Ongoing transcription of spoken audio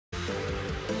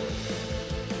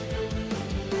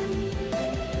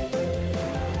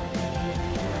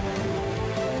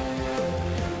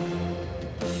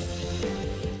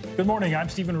Good morning. I'm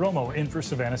Stephen Romo in for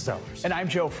Savannah Sellers. And I'm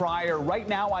Joe Fryer. Right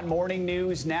now on Morning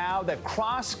News Now, the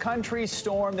cross-country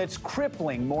storm that's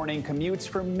crippling morning commutes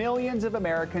for millions of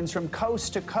Americans from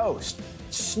coast to coast.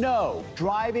 Snow,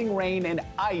 driving rain, and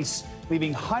ice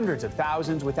leaving hundreds of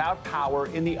thousands without power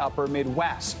in the upper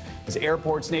Midwest. As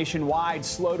airports nationwide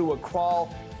slow to a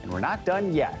crawl, and we're not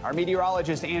done yet. Our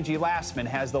meteorologist Angie Lastman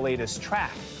has the latest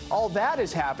track. All that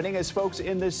is happening as folks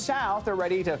in the South are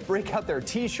ready to break out their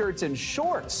T-shirts and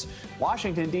shorts.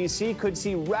 Washington, D.C. could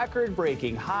see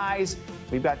record-breaking highs.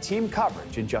 We've got team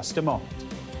coverage in just a moment.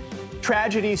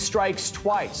 Tragedy strikes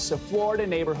twice. A Florida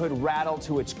neighborhood rattled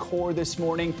to its core this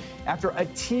morning after a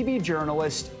TV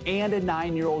journalist and a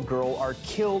 9-year-old girl are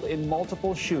killed in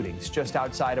multiple shootings just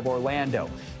outside of Orlando.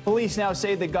 Police now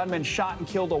say the gunman shot and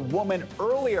killed a woman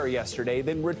earlier yesterday,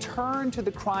 then returned to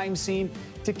the crime scene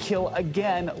to kill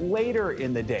again later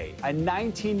in the day. A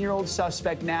 19-year-old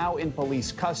suspect now in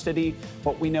police custody.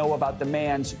 What we know about the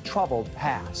man's troubled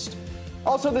past.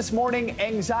 Also this morning,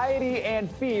 anxiety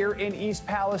and fear in East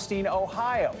Palestine,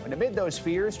 Ohio. And amid those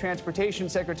fears, Transportation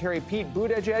Secretary Pete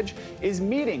Buttigieg is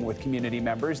meeting with community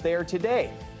members there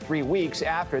today, 3 weeks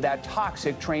after that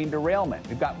toxic train derailment.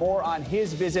 We've got more on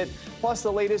his visit, plus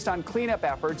the latest on cleanup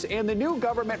efforts and the new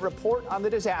government report on the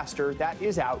disaster that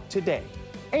is out today.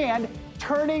 And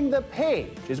turning the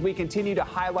page as we continue to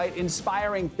highlight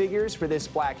inspiring figures for this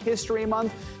Black History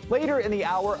Month. Later in the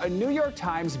hour, a New York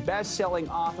Times best-selling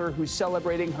author who's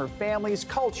celebrating her family's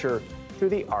culture through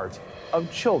the art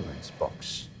of children's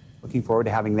books. Looking forward to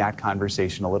having that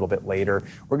conversation a little bit later.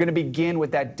 We're going to begin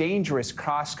with that dangerous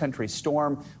cross-country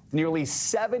storm with nearly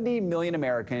 70 million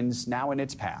Americans now in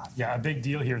its path. Yeah, a big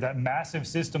deal here. That massive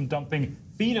system dumping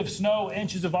feet of snow,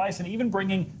 inches of ice, and even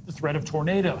bringing the threat of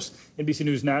tornadoes. NBC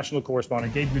News national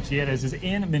correspondent Gabe Gutierrez is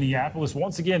in Minneapolis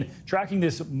once again tracking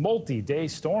this multi-day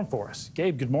storm for us.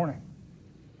 Gabe, good morning.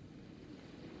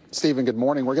 Stephen, good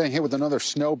morning. We're getting hit with another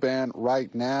snow ban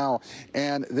right now,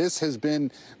 and this has been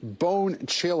bone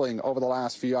chilling over the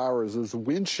last few hours. Those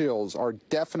wind chills are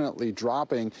definitely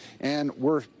dropping, and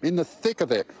we're in the thick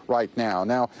of it right now.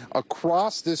 Now,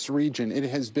 across this region, it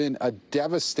has been a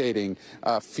devastating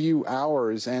few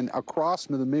hours, and across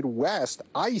the Midwest,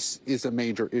 ice is a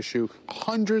major issue.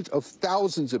 Hundreds of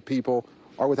thousands of people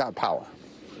are without power.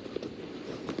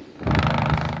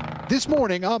 This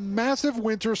morning, a massive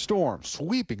winter storm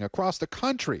sweeping across the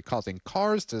country, causing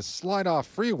cars to slide off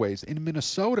freeways in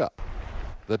Minnesota.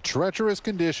 The treacherous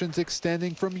conditions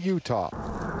extending from Utah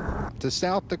to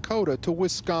South Dakota to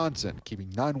Wisconsin,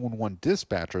 keeping 911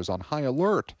 dispatchers on high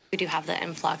alert. We do have the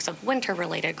influx of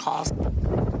winter-related calls.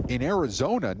 In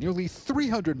Arizona, nearly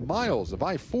 300 miles of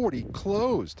I-40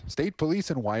 closed. State police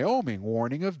in Wyoming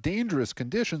warning of dangerous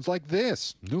conditions like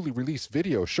this. Newly released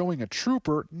video showing a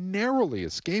trooper narrowly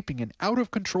escaping an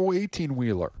out-of-control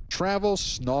 18-wheeler. Travel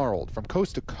snarled from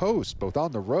coast to coast, both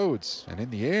on the roads and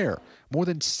in the air. More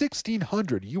than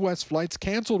 1,600 U.S. flights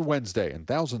canceled Wednesday and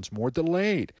thousands more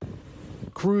delayed.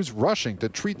 Crews rushing to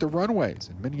treat the runways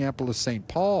in Minneapolis-St.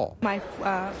 Paul. My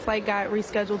flight got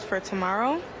rescheduled for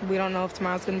tomorrow. We don't know if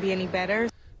tomorrow's going to be any better.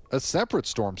 A separate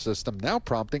storm system now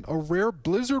prompting a rare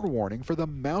blizzard warning for the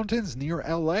mountains near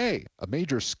L.A., a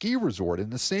major ski resort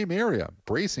in the same area,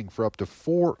 bracing for up to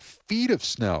 4 feet of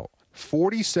snow.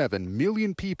 47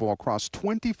 million people across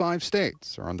 25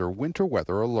 states are under winter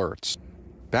weather alerts.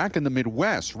 Back in the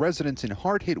Midwest, residents in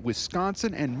hard-hit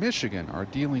Wisconsin and Michigan are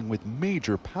dealing with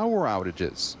major power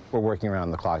outages. We're working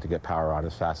around the clock to get power out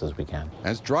as fast as we can.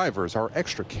 As drivers are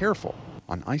extra careful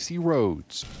on icy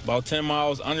roads. About 10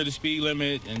 miles under the speed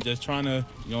limit and just trying to,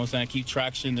 keep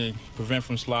traction to prevent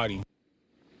from sliding.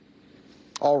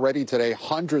 Already today,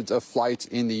 hundreds of flights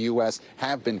in the U.S.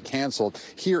 have been canceled.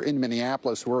 Here in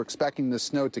Minneapolis, we're expecting the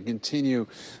snow to continue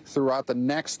throughout the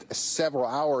next several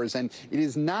hours, and it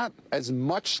is not as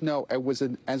much snow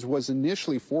as was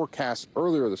initially forecast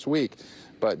earlier this week.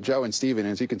 But Joe and Stephen,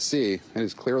 as you can see, it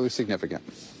is clearly significant.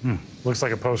 Looks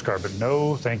like a postcard, but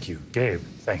no thank you. Gabe,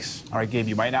 thanks. All right, Gabe,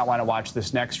 you might not want to watch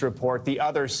this next report. The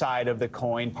other side of the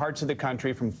coin, parts of the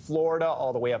country from Florida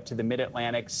all the way up to the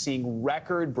mid-Atlantic seeing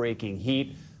record-breaking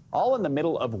heat, all in the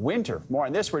middle of winter. More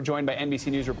on this, we're joined by NBC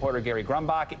News reporter Gary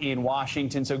Grumbach in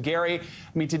Washington. So, Gary,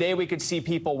 today we could see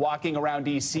people walking around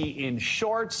D.C. in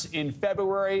shorts in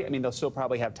February. They'll still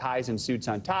probably have ties and suits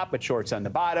on top, but shorts on the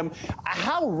bottom.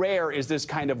 How rare is this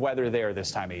kind of weather there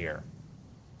this time of year?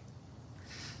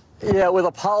 Yeah, with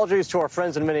apologies to our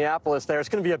friends in Minneapolis there, it's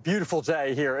going to be a beautiful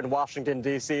day here in Washington,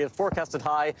 D.C. A forecasted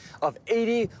high of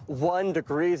 81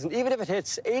 degrees. And even if it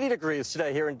hits 80 degrees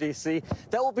today here in D.C.,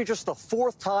 that will be just the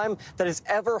fourth time that has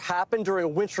ever happened during a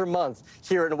winter month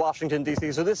here in Washington,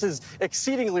 D.C. So this is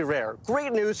exceedingly rare.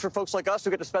 Great news for folks like us who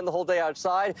get to spend the whole day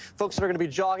outside, folks that are going to be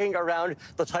jogging around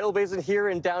the tidal basin here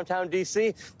in downtown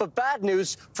D.C. But bad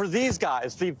news for these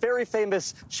guys, the very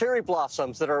famous cherry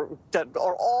blossoms that are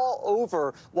all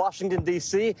over Washington,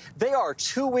 D.C. They are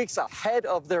 2 weeks ahead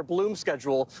of their bloom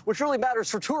schedule, which really matters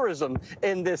for tourism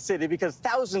in this city because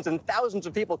thousands and thousands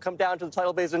of people come down to the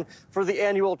tidal basin for the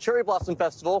annual Cherry Blossom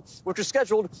Festival, which is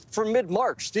scheduled for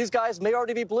mid-March. These guys may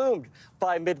already be bloomed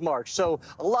by mid-March. So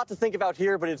a lot to think about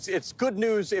here, but it's good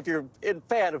news if you're a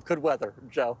fan of good weather,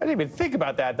 Joe. I didn't even think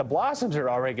about that. The blossoms are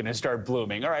already going to start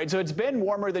blooming. All right, so it's been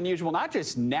warmer than usual, not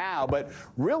just now, but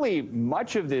really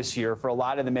much of this year for a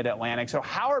lot of the mid-Atlantic. So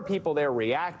how are people there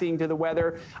reacting to the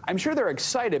weather? I'm sure they're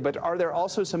excited, but are there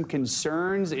also some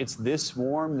concerns? It's this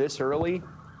warm this early?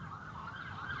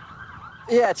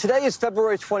 Yeah, today is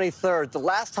February 23rd. The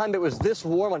last time it was this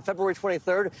warm on February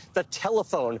 23rd, the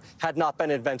telephone had not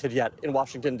been invented yet in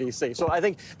Washington, D.C. So I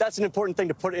think that's an important thing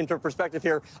to put into perspective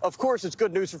here. Of course, it's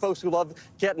good news for folks who love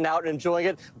getting out and enjoying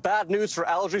it. Bad news for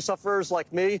allergy sufferers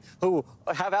like me who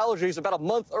have allergies about a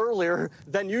month earlier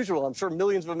than usual. I'm sure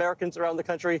millions of Americans around the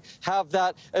country have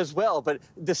that as well. But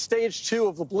the stage 2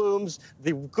 of the blooms,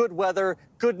 the good weather,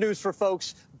 good news for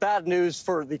folks, bad news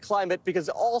for the climate, because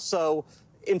also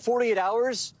in 48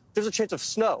 hours, there's a chance of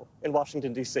snow in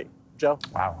Washington, D.C. Joe?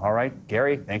 Wow. All right.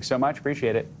 Gary, thanks so much.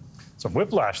 Appreciate it. Some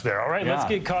whiplash there. All right, Let's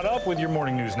get caught up with your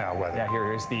morning news now weather. Yeah,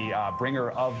 here's the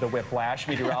bringer of the whiplash,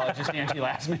 meteorologist Angie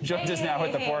Lassman joins us now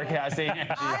with the forecasting.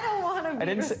 Angie, I don't want to be I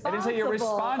didn't say you're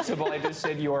responsible. I just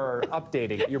said you're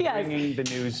updating. You're bringing the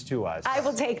news to us. I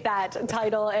will take that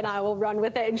title and I will run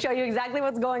with it and show you exactly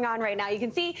what's going on right now. You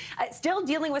can see still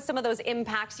dealing with some of those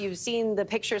impacts. You've seen the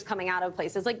pictures coming out of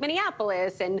places like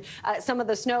Minneapolis and some of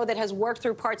the snow that has worked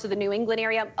through parts of the New England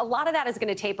area. A lot of that is going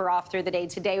to taper off through the day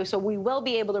today, so we will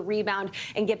be able to rebound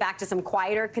and get back to some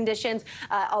quieter conditions,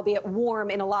 albeit warm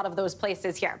in a lot of those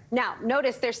places here. Now,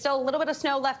 notice there's still a little bit of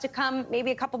snow left to come,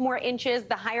 maybe a couple more inches.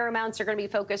 The higher amounts are going to be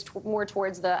focused more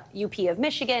towards the UP of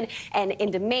Michigan and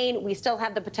into Maine. We still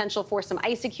have the potential for some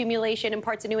ice accumulation in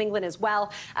parts of New England as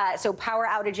well. So power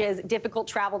outages, difficult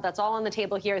travel, that's all on the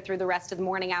table here through the rest of the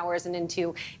morning hours and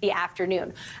into the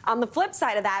afternoon. On the flip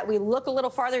side of that, we look a little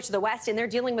farther to the west and they're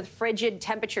dealing with frigid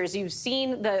temperatures. You've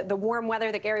seen the warm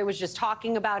weather that Gary was just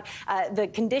talking about. The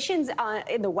conditions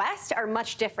in the west are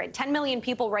much different. 10 million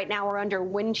people right now are under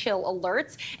wind chill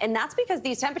alerts, and that's because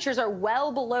these temperatures are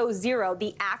well below zero.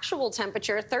 The actual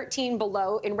temperature, 13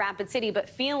 below in Rapid City, but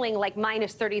feeling like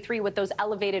minus 33 with those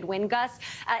elevated wind gusts.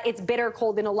 It's bitter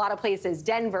cold in a lot of places.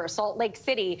 Denver, Salt Lake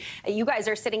City, you guys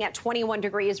are sitting at 21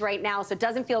 degrees right now, so it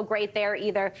doesn't feel great there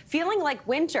either. Feeling like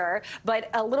winter,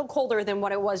 but a little colder than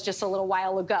what it was just a little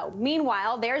while ago.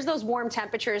 Meanwhile, there's those warm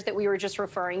temperatures that we were just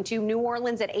referring to. New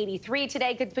Orleans at 83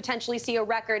 today could potentially see a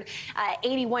record.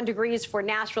 81 degrees for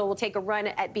Nashville will take a run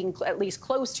at being at least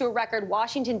close to a record.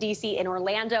 Washington, D.C. and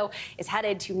Orlando is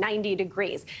headed to 90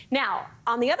 degrees. Now,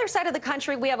 on the other side of the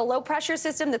country, we have a low pressure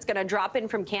system that's going to drop in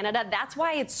from Canada. That's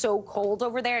why it's so cold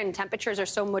over there and temperatures are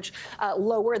so much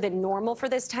lower than normal for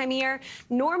this time of year.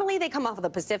 Normally, they come off of the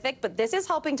Pacific, but this is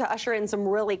helping to usher in some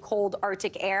really cold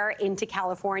Arctic air into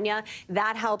California.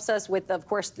 That helps us with, of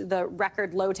course, the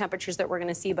record low temperatures that we're going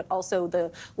to see, but also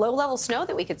the low-level snow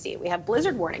that we could see. We have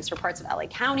blizzard warnings for parts of LA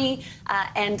County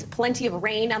and plenty of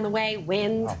rain on the way,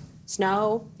 wind. Wow.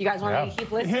 Snow. You guys want me to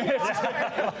keep listening?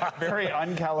 Very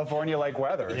un-California-like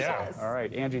weather. Yeah. So. All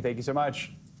right, Angie, thank you so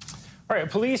much. All right,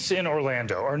 police in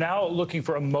Orlando are now looking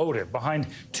for a motive behind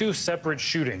two separate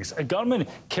shootings. A gunman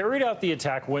carried out the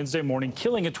attack Wednesday morning,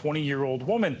 killing a 20-year-old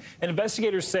woman. And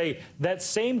investigators say that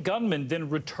same gunman then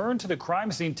returned to the crime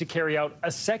scene to carry out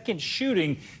a second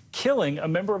shooting, killing a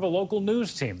member of a local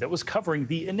news team that was covering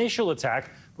the initial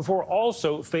attack before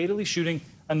also fatally shooting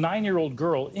a 9-year-old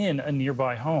girl in a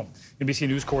nearby home. NBC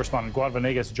News correspondent Guad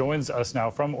Vanegas joins us now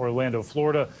from Orlando,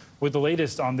 Florida, with the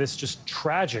latest on this just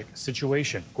tragic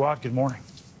situation. Guad, good morning.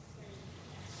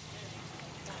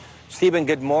 Stephen,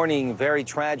 good morning. Very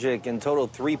tragic. In total,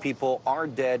 3 people are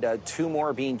dead. 2 more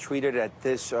are being treated at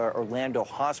this Orlando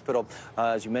hospital.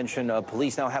 As you mentioned,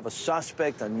 police now have a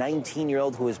suspect, a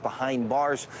 19-year-old who is behind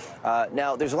bars.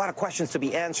 Now, there's a lot of questions to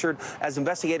be answered as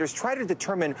investigators try to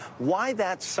determine why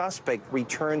that suspect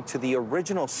returned to the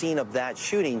original scene of that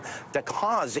shooting that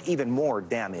caused even more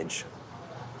damage.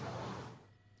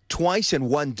 Twice in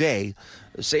one day,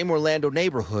 the same Orlando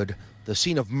neighborhood, the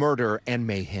scene of murder and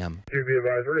mayhem.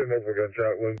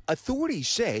 Authorities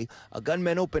say a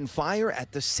gunman opened fire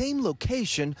at the same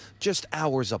location just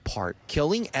hours apart,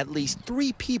 killing at least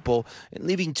 3 people and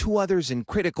leaving 2 others in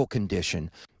critical condition.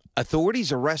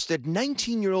 Authorities arrested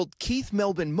 19-year-old Keith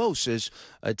Melvin Moses,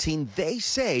 a teen they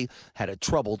say had a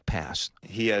troubled past.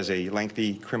 He has a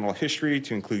lengthy criminal history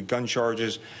to include gun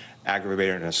charges,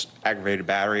 aggravated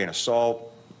battery and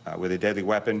assault with a deadly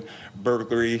weapon,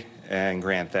 burglary, and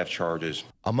grand theft charges.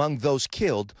 Among those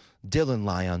killed, Dylan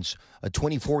Lyons, a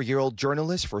 24-year-old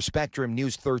journalist for Spectrum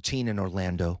News 13 in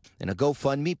Orlando. In a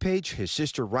GoFundMe page, his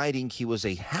sister writing he was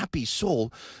a happy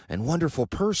soul and wonderful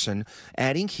person,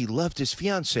 adding he loved his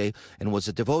fiancée and was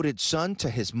a devoted son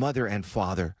to his mother and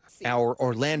father. Our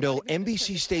Orlando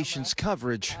NBC station's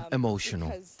coverage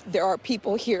emotional. There are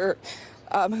people here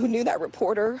who knew that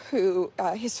reporter, who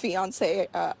his fiancée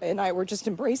and I were just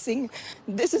embracing.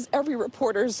 This is every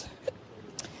reporter's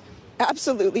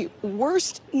absolutely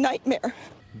worst nightmare.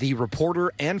 The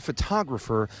reporter and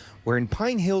photographer were in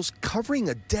Pine Hills covering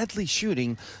a deadly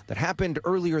shooting that happened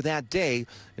earlier that day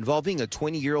involving a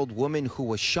 20-year-old woman who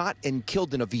was shot and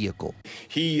killed in a vehicle.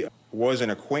 He was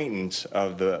an acquaintance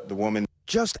of the woman.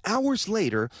 Just hours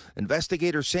later,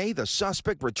 investigators say the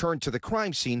suspect returned to the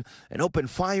crime scene and opened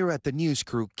fire at the news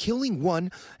crew, killing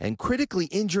one and critically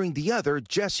injuring the other,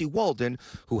 Jesse Walden,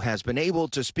 who has been able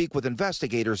to speak with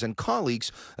investigators and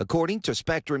colleagues, according to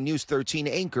Spectrum News 13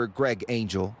 anchor Greg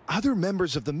Angel. Other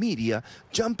members of the media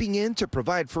jumping in to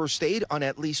provide first aid on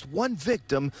at least one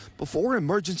victim before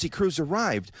emergency crews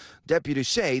arrived. Deputies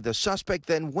say the suspect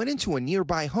then went into a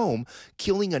nearby home,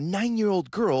 killing a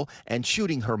 9-year-old girl and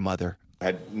shooting her mother.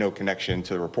 Had no connection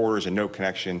to the reporters and no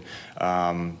connection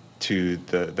to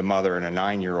the mother and a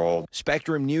 9-year-old.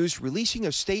 Spectrum News releasing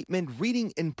a statement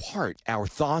reading in part, "Our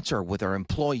thoughts are with our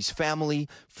employees' family,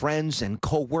 friends, and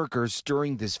co-workers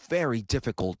during this very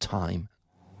difficult time."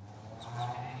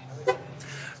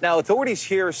 Now, authorities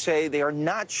here say they are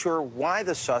not sure why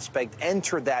the suspect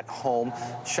entered that home,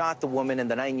 shot the woman and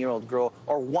the 9-year-old girl,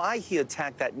 or why he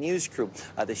attacked that news crew.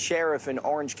 The sheriff in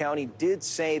Orange County did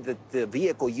say that the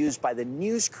vehicle used by the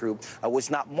news crew was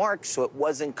not marked, so it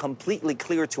wasn't completely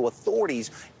clear to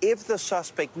authorities if the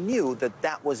suspect knew that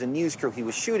that was a news crew he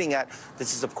was shooting at.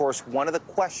 This is, of course, one of the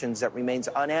questions that remains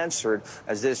unanswered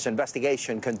as this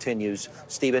investigation continues.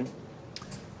 Stephen?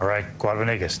 All right,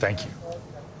 Guadavenegas, thank you.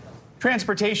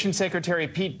 Transportation Secretary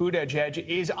Pete Buttigieg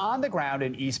is on the ground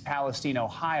in East Palestine,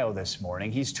 Ohio this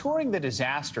morning. He's touring the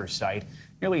disaster site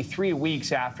nearly 3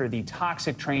 weeks after the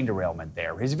toxic train derailment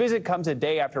there. His visit comes a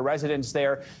day after residents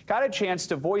there got a chance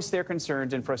to voice their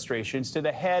concerns and frustrations to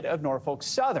the head of Norfolk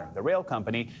Southern, the rail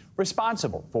company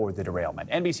responsible for the derailment.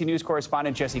 NBC News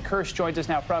correspondent Jesse Kirsch joins us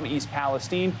now from East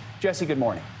Palestine. Jesse, good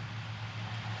morning.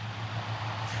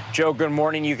 Joe, good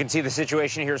morning. You can see the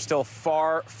situation here still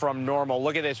far from normal.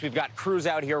 Look at this. We've got crews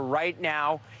out here right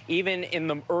now, even in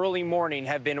the early morning,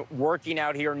 have been working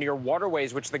out here near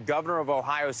waterways, which the governor of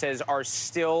Ohio says are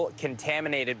still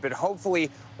contaminated. But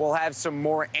hopefully we'll have some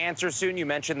more answers soon. You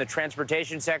mentioned the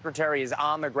transportation secretary is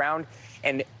on the ground.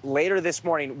 And later this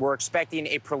morning, we're expecting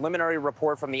a preliminary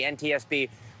report from the NTSB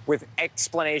with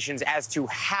explanations as to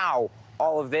how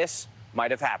all of this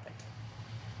might have happened.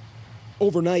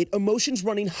 Overnight, emotions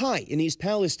running high in East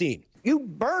Palestine. You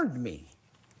burned me.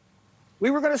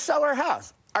 We were going to sell our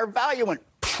house. Our value went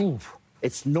poof.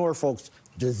 It's Norfolk's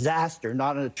disaster,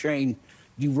 not a train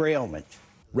derailment.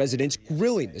 Residents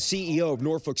grilling the CEO of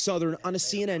Norfolk Southern on a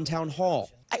CNN town hall.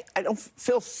 I don't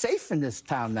feel safe in this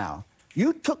town now.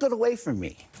 You took it away from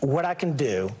me. What I can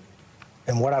do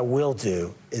and what I will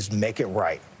do is make it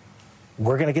right.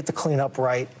 We're going to get the cleanup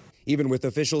right. Even with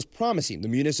officials promising the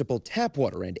municipal tap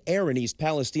water and air in East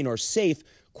Palestine are safe,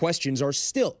 questions are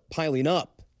still piling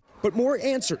up. But more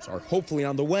answers are hopefully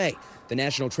on the way. The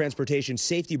National Transportation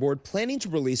Safety Board planning to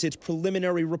release its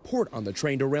preliminary report on the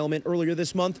train derailment earlier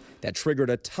this month that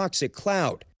triggered a toxic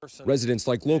cloud. Residents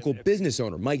like local business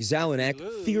owner Mike Zelenak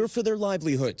fear for their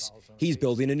livelihoods. He's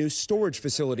building a new storage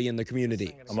facility in the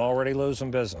community. I'm already losing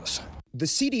business. The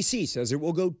CDC says it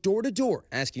will go door to door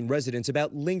asking residents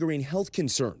about lingering health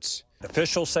concerns.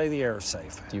 Officials say the air is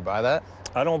safe. Do you buy that?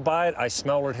 I don't buy it. I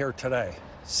smell it here today.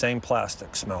 Same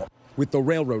plastic smell. With the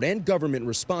railroad and government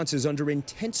responses under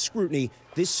intense scrutiny,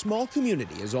 this small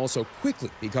community is also quickly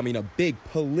becoming a big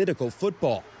political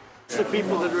football. The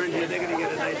people that are in here, they're going to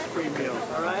get a nice free meal,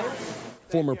 all right?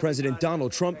 Former President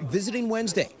Donald Trump visiting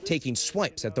Wednesday, taking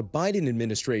swipes at the Biden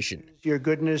administration. Your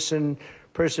goodness and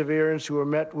perseverance were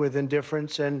met with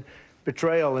indifference and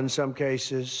betrayal in some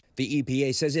cases. The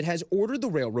EPA says it has ordered the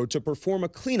railroad to perform a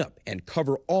cleanup and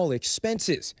cover all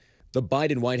expenses. The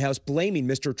Biden White House blaming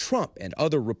Mr. Trump and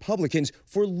other Republicans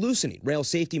for loosening rail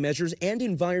safety measures and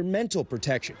environmental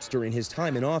protections during his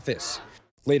time in office.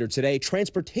 Later today,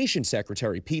 Transportation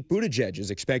Secretary Pete Buttigieg is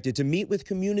expected to meet with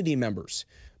community members.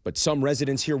 But some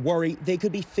residents here worry they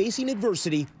could be facing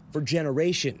adversity for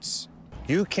generations.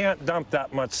 You can't dump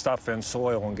that much stuff in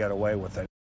soil and get away with it.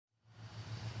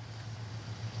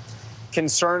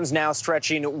 Concerns now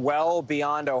stretching well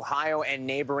beyond Ohio and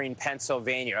neighboring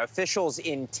Pennsylvania. Officials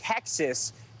in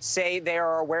Texas say they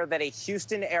are aware that a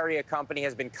Houston area company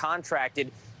has been contracted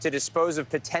to dispose of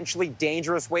potentially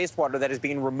dangerous wastewater that is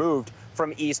being removed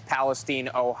from East Palestine,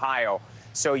 Ohio.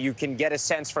 So you can get a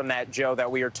sense from that, Joe, that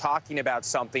we are talking about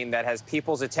something that has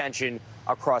people's attention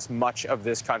across much of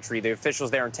this country. The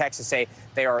officials there in Texas say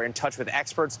they are in touch with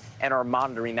experts and are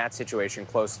monitoring that situation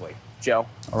closely. Joe?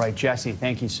 All right, Jesse,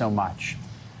 thank you so much.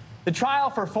 The trial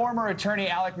for former attorney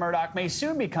Alec Murdaugh may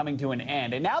soon be coming to an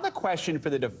end. And now the question for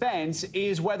the defense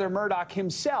is whether Murdaugh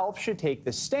himself should take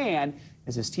the stand.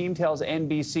 As his team tells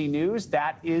NBC News,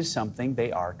 that is something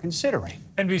they are considering.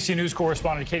 NBC News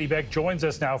correspondent Katie Beck joins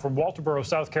us now from Walterboro,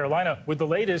 South Carolina, with the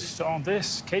latest on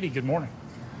this. Katie, good morning.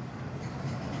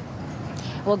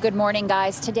 Well, good morning,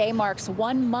 guys. Today marks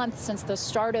 1 month since the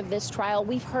start of this trial.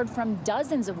 We've heard from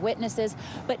dozens of witnesses,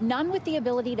 but none with the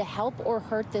ability to help or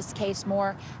hurt this case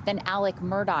more than Alec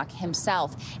Murdaugh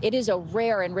himself. It is a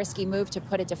rare and risky move to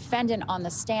put a defendant on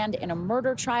the stand in a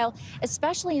murder trial,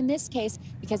 especially in this case,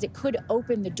 because it could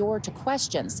open the door to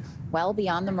questions well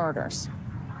beyond the murders.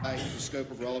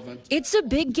 It's a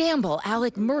big gamble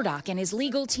Alec Murdaugh and his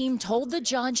legal team told the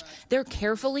judge they're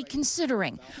carefully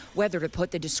considering whether to put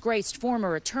the disgraced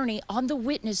former attorney on the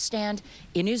witness stand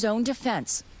in his own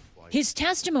defense. His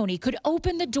testimony could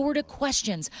open the door to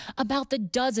questions about the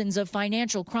dozens of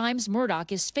financial crimes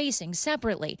Murdaugh is facing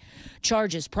separately,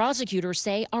 charges prosecutors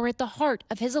say are at the heart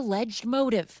of his alleged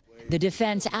motive. The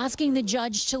defense asking the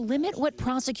judge to limit what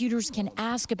prosecutors can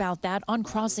ask about that on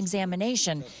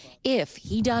cross-examination if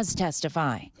he does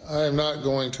testify. I am not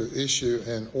going to issue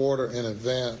an order in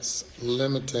advance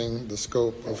limiting the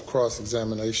scope of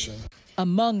cross-examination.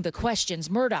 Among the questions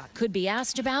Murdaugh could be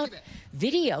asked about,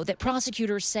 video that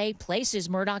prosecutors say places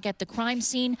Murdaugh at the crime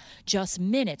scene just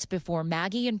minutes before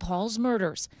Maggie and Paul's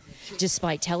murders,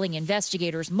 despite telling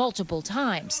investigators multiple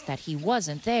times that he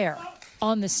wasn't there.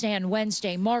 On the stand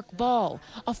Wednesday, Mark Ball,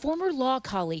 a former law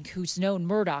colleague who's known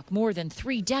Murdaugh more than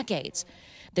 3 decades.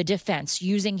 The defense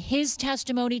using his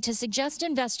testimony to suggest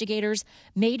investigators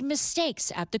made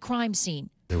mistakes at the crime scene.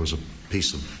 There was a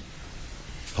piece of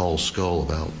Paul's skull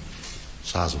about the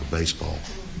size of a baseball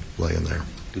laying there.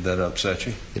 Did that upset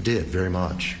you? It did, very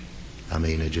much. I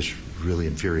mean, it just really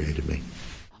infuriated me.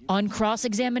 On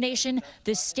cross-examination,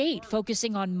 the state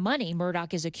focusing on money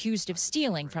Murdaugh is accused of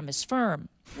stealing from his firm.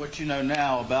 What you know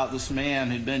now about this man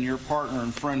who'd been your partner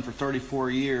and friend for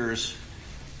 34 years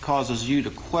causes you to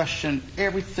question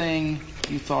everything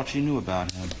you thought you knew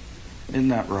about him. Isn't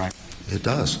that right? It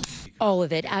does. All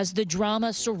of it as the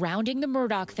drama surrounding the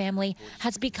Murdaugh family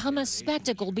has become a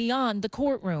spectacle beyond the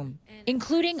courtroom,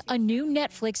 including a new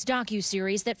Netflix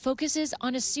docuseries that focuses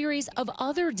on a series of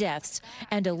other deaths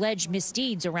and alleged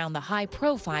misdeeds around the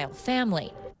high-profile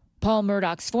family. Paul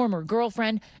Murdaugh's former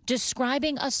girlfriend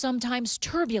describing a sometimes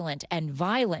turbulent and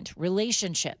violent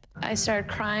relationship. I started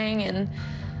crying, and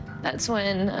that's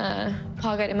when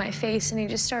Paul got in my face and he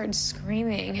just started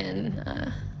screaming,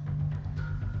 and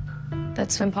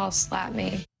that's when Paul slapped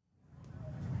me.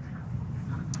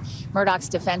 Murdaugh's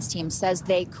defense team says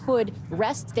they could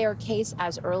rest their case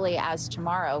as early as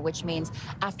tomorrow, which means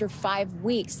after 5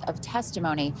 weeks of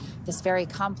testimony, this very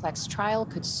complex trial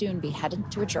could soon be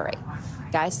headed to a jury.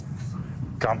 Guys?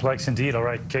 Complex indeed. All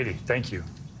right, Katie, thank you.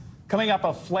 Coming up,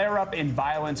 a flare-up in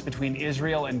violence between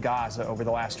Israel and Gaza over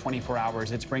the last 24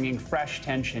 hours. It's bringing fresh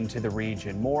tension to the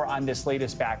region. More on this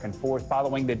latest back and forth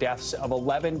following the deaths of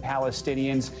 11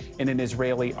 Palestinians in an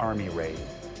Israeli army raid.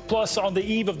 Plus, on the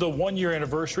eve of the 1-year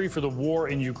anniversary for the war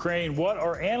in Ukraine, what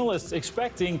are analysts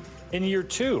expecting in year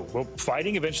 2? Will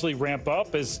fighting eventually ramp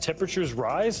up as temperatures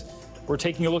rise? We're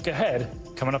taking a look ahead,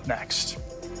 coming up next.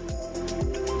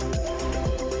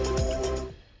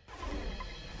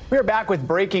 We're back with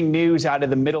breaking news out of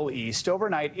the Middle East.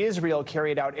 Overnight, Israel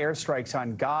carried out airstrikes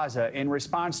on Gaza in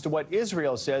response to what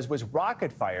Israel says was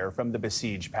rocket fire from the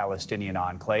besieged Palestinian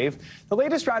enclave. The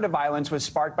latest round of violence was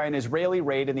sparked by an Israeli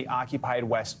raid in the occupied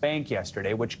West Bank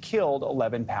yesterday, which killed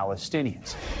 11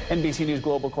 Palestinians. NBC News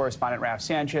global correspondent Raf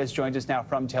Sanchez joins us now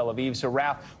from Tel Aviv. So,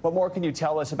 Raf, what more can you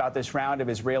tell us about this round of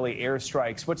Israeli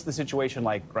airstrikes? What's the situation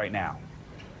like right now?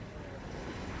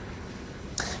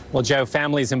 Well, Joe,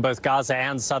 families in both Gaza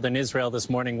and southern Israel this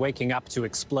morning waking up to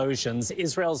explosions.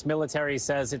 Israel's military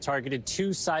says it targeted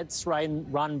 2 sites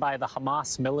run by the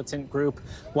Hamas militant group.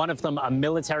 One of them a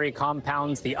military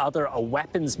compound, the other a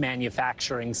weapons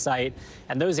manufacturing site.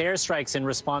 And those airstrikes in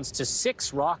response to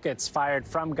 6 rockets fired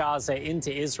from Gaza into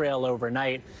Israel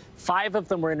overnight. 5 of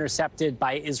them were intercepted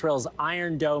by Israel's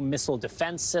Iron Dome missile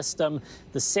defense system.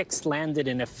 The 6th landed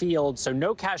in a field, so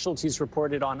no casualties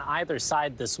reported on either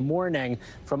side this morning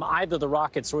from either the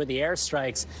rockets or the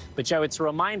airstrikes. But, Joe, it's a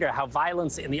reminder how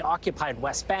violence in the occupied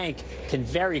West Bank can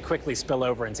very quickly spill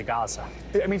over into Gaza.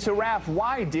 I mean, so, Raf,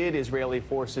 why did Israeli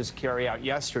forces carry out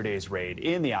yesterday's raid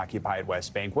in the occupied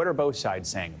West Bank? What are both sides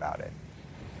saying about it?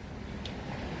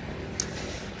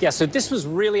 Yeah, so this was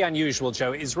really unusual,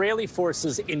 Joe. Israeli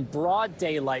forces in broad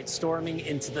daylight storming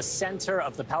into the center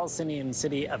of the Palestinian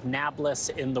city of Nablus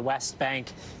in the West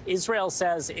Bank. Israel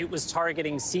says it was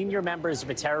targeting senior members of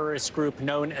a terrorist group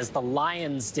known as the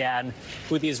Lion's Den,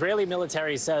 who the Israeli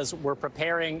military says were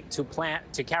preparing to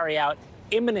carry out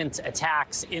imminent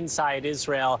attacks inside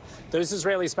Israel. Those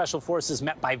Israeli special forces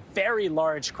met by very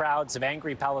large crowds of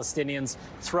angry Palestinians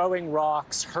throwing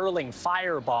rocks, hurling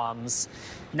firebombs.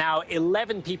 Now,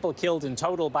 11 people killed in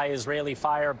total by Israeli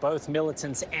fire, both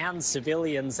militants and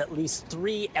civilians, at least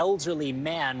 3 elderly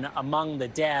men among the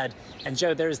dead. And,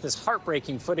 Joe, there's this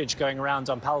heartbreaking footage going around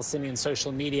on Palestinian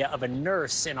social media of a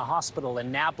nurse in a hospital in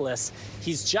Nablus.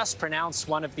 He's just pronounced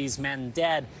one of these men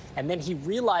dead, and then he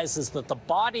realizes that the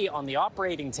body on the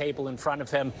operating table in front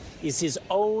of him is his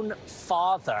own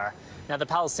father. Now, the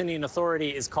Palestinian Authority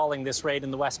is calling this raid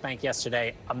in the West Bank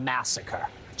yesterday a massacre.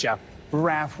 Joe.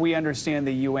 Raf, we understand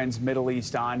the UN's Middle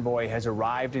East envoy has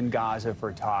arrived in Gaza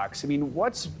for talks. I mean,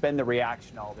 what's been the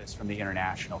reaction to all this from the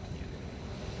international community?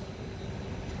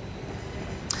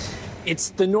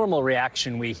 It's the normal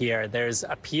reaction we hear. There's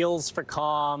appeals for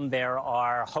calm. There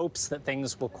are hopes that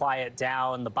things will quiet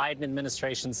down. The Biden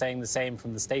administration saying the same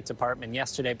from the State Department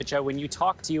yesterday. But, Joe, when you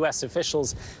talk to U.S.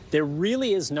 officials, there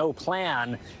really is no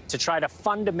plan to try to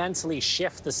fundamentally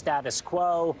shift the status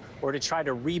quo or to try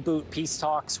to reboot peace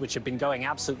talks, which have been going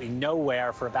absolutely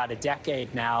nowhere for about a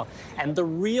decade now. And the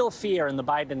real fear in the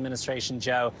Biden administration,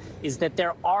 Joe, is that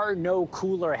there are no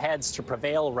cooler heads to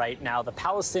prevail right now. The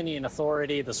Palestinian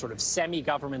Authority, the sort of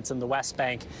semi-government in the West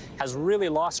Bank, has really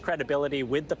lost credibility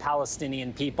with the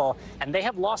Palestinian people, and they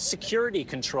have lost security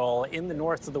control in the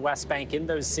north of the West Bank, in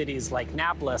those cities like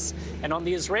Nablus. And on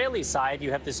the Israeli side, you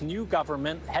have this new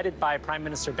government headed by Prime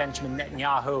Minister Benjamin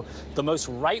Netanyahu, the most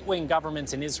right-wing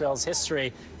government in Israel's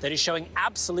history, that is showing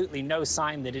absolutely no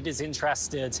sign that it is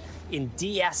interested in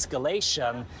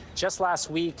de-escalation. Just last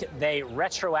week, they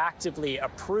retroactively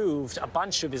approved a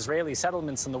bunch of Israeli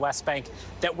settlements in the West Bank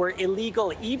that were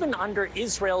illegal even under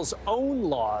Israel's own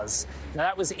laws. Now,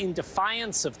 that was in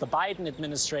defiance of the Biden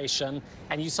administration,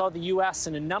 and you saw the U.S.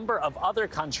 and a number of other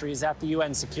countries at the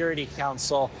UN Security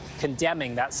Council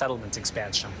condemning that settlement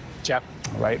expansion. Jeff?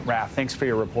 All right, Raf, thanks for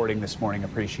your reporting this morning.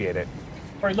 Appreciate it.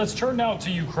 All right, let's turn now to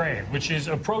Ukraine, which is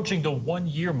approaching the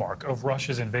 1-year mark of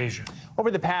Russia's invasion. Over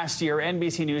the past year,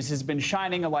 NBC News has been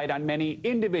shining a light on many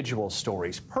individual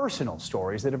stories, personal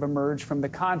stories that have emerged from the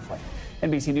conflict.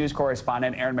 NBC News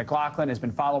correspondent Aaron McLaughlin has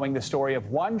been following the story of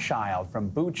one child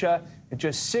from Bucha. At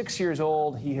just 6 years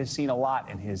old, he has seen a lot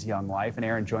in his young life. And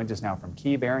Aaron joins us now from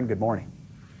Kyiv. Aaron, good morning.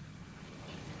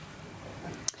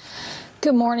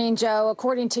 Good morning, Joe.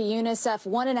 According to UNICEF,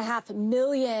 1.5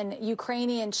 million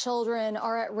Ukrainian children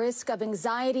are at risk of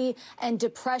anxiety and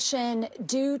depression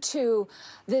due to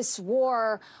this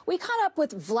war. We caught up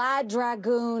with Vlad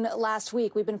Dragoon last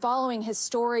week. We've been following his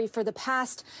story for the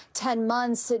past 10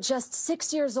 months. At just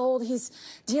 6 years old, he's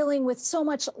dealing with so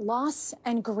much loss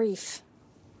and grief.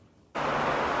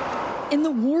 In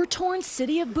the war-torn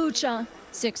city of Bucha,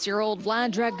 6-year-old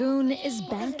Vlad Dragoon is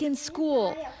back in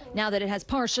school now that it has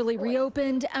partially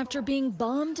reopened after being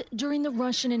bombed during the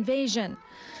Russian invasion.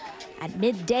 At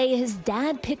midday, his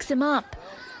dad picks him up,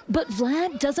 but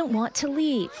Vlad doesn't want to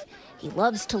leave. He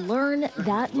loves to learn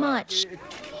that much.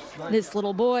 This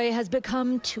little boy has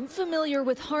become too familiar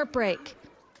with heartbreak.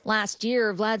 Last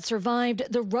year, Vlad survived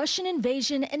the Russian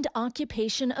invasion and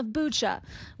occupation of Bucha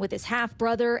with his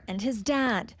half-brother and his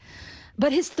dad.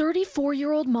 But his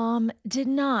 34-year-old mom did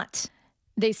not.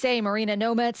 They say Marina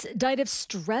Nomets died of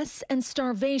stress and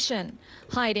starvation,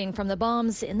 hiding from the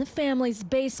bombs in the family's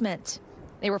basement.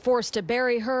 They were forced to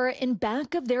bury her in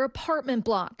back of their apartment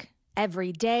block.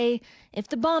 Every day, if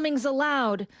the bombings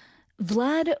allowed,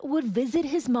 Vlad would visit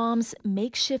his mom's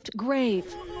makeshift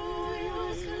grave.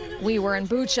 We were in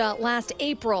Bucha last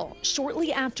April,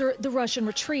 shortly after the Russian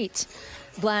retreat.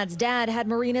 Vlad's dad had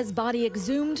Marina's body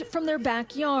exhumed from their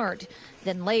backyard,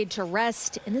 then laid to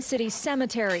rest in the city's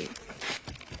cemetery.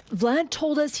 Vlad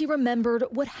told us he remembered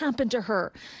what happened to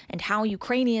her and how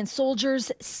Ukrainian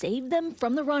soldiers saved them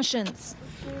from the Russians.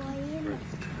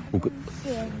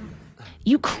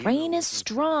 Ukraine is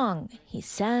strong, he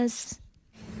says.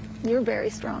 You're very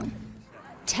strong.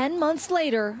 10 months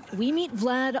later, we meet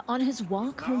Vlad on his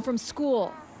walk home from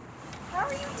school. How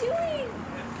are you doing?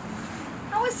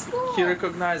 How is school? He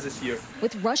recognizes you.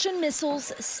 With Russian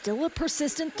missiles still a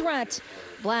persistent threat,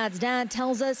 Vlad's dad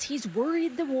tells us he's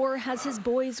worried the war has his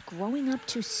boys growing up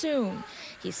too soon.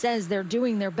 He says they're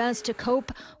doing their best to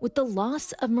cope with the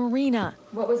loss of Marina.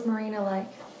 What was Marina like?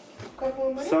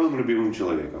 Самым любимым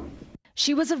человеком.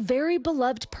 She was a very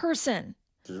beloved person.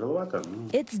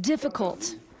 It's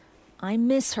difficult. I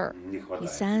miss her, he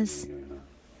says.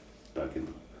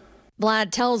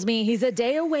 Vlad tells me he's a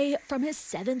day away from his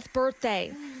 7th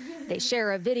birthday. They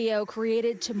share a video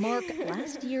created to mark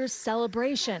last year's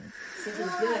celebration. Is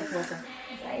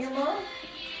that your mom?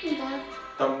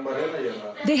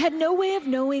 They had no way of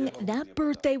knowing that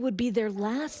birthday would be their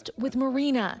last with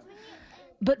Marina.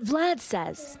 But Vlad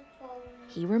says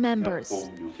he remembers.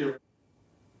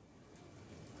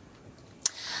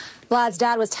 Vlad's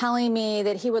dad was telling me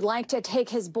that he would like to take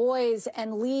his boys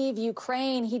and leave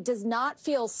Ukraine. He does not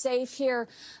feel safe here,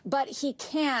 but he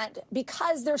can't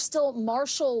because there's still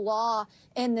martial law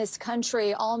in this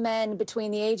country. All men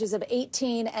between the ages of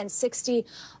 18 and 60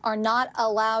 are not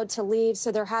allowed to leave,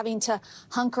 so they're having to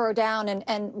hunker down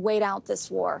and wait out this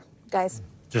war. Guys.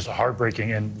 Just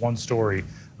heartbreaking and one story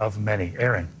of many.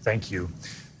 Aaron, thank you.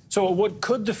 So what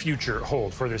could the future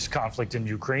hold for this conflict in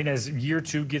Ukraine as year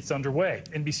 2 gets underway?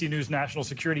 NBC News national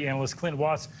security analyst Clint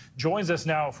Watts joins us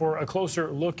now for a closer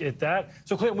look at that.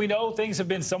 So, Clint, we know things have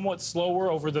been somewhat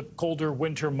slower over the colder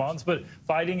winter months, but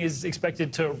fighting is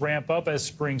expected to ramp up as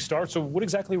spring starts. So what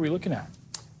exactly are we looking at?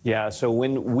 Yeah, so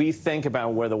when we think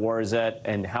about where the war is at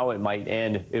and how it might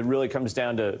end, it really comes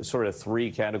down to sort of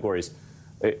 3 categories.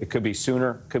 It could be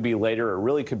sooner, could be later, or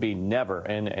really could be never.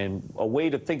 And a way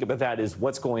to think about that is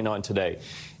what's going on today.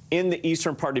 In the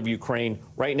eastern part of Ukraine,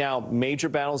 right now, major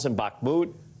battles in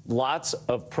Bakhmut, lots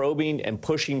of probing and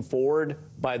pushing forward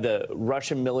by the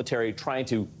Russian military trying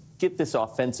to get this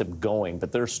offensive going.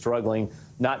 But they're struggling,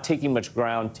 not taking much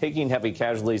ground, taking heavy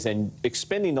casualties, and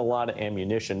expending a lot of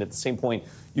ammunition. At the same point,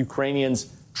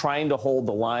 Ukrainians trying to hold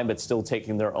the line but still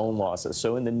taking their own losses.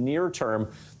 So in the near term,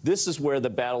 this is where the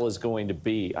battle is going to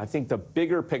be. I think the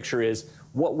bigger picture is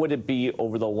what would it be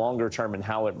over the longer term and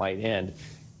how it might end.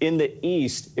 In the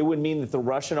east, it would mean that the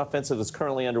Russian offensive that's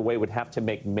currently underway would have to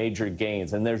make major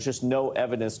gains, and there's just no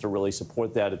evidence to really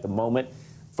support that at the moment.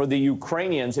 For the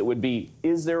Ukrainians, it would be,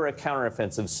 is there a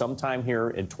counteroffensive sometime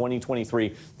here in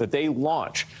 2023 that they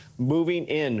launch, moving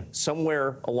in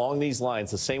somewhere along these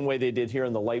lines, the same way they did here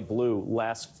in the light blue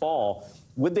last fall?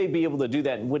 Would they be able to do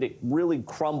that, and would it really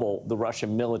crumble the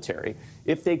Russian military?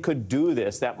 If they could do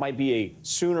this, that might be a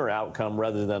sooner outcome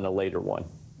rather than a later one.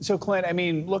 So, Clint, I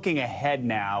mean, looking ahead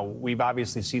now, we've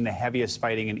obviously seen the heaviest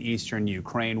fighting in eastern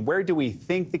Ukraine. Where do we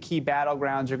think the key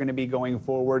battlegrounds are going to be going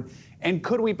forward? And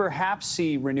could we perhaps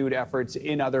see renewed efforts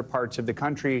in other parts of the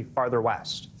country farther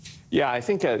west? Yeah, I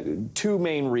think 2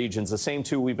 main regions, the same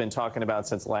 2 we've been talking about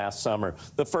since last summer.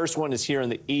 The first one is here in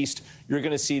the east. You're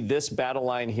going to see this battle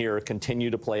line here continue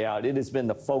to play out. It has been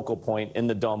the focal point in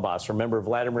the Donbass. Remember,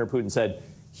 Vladimir Putin said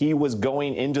he was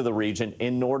going into the region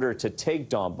in order to take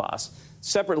Donbass.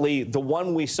 Separately, the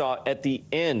one we saw at the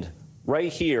end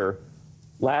right here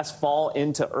last fall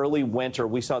into early winter,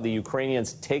 we saw the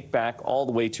Ukrainians take back all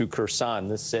the way to Kherson,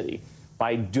 this city.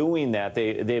 By doing that,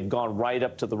 they've gone right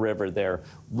up to the river there.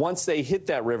 Once they hit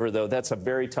that river, though, that's a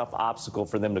very tough obstacle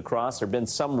for them to cross. There have been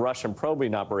some Russian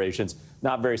probing operations,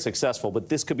 not very successful, but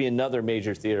this could be another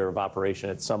major theater of operation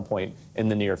at some point in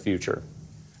the near future.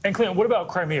 And Clint, what about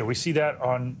Crimea? We see that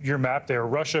on your map there.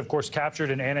 Russia, of course, captured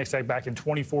and annexed that back in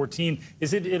 2014.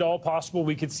 Is it at all possible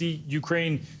we could see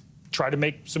Ukraine try to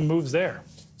make some moves there?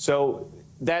 So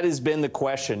that has been the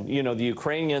question. You know, the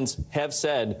Ukrainians have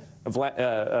said,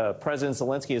 President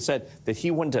Zelensky has said that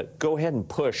he wanted to go ahead and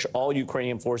push all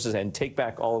Ukrainian forces and take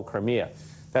back all of Crimea.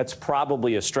 That's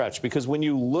probably a stretch, because when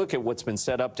you look at what's been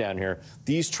set up down here,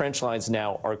 these trench lines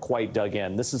now are quite dug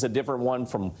in. This is a different one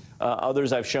from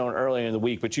others I've shown earlier in the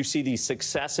week, but you see these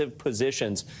successive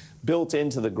positions built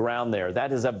into the ground there.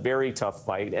 That is a very tough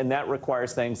fight, and that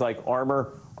requires things like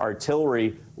armor,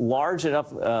 artillery, large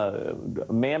enough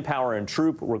manpower and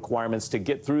troop requirements to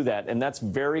get through that, and that's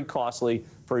very costly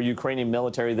for a Ukrainian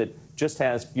military that just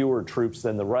has fewer troops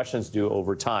than the Russians do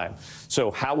over time. So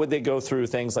how would they go through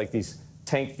things like these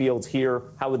tank fields here?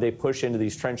 How would they push into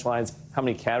these trench lines? How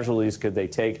many casualties could they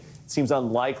take? It seems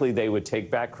unlikely they would take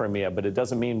back Crimea, but it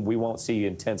doesn't mean we won't see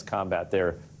intense combat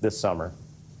there this summer.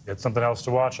 It's something else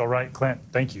to watch. All right, Clint,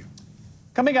 thank you.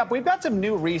 Coming up, we've got some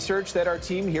new research that our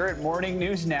team here at Morning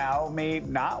News Now may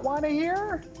not want to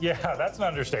hear. Yeah, that's an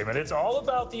understatement. It's all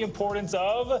about the importance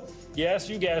of, yes,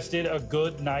 you guessed it, a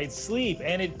good night's sleep.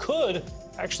 And it could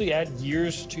actually add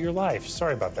years to your life.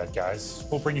 Sorry about that, guys.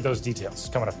 We'll bring you those details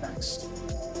coming up next.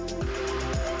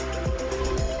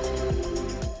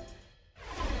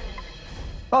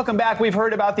 Welcome back. We've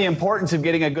heard about the importance of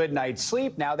getting a good night's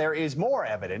sleep. Now there is more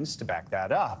evidence to back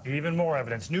that up. Even more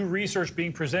evidence. New research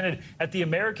being presented at the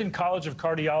American College of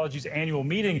Cardiology's annual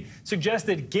meeting suggests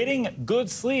that getting good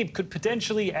sleep could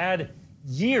potentially add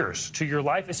years to your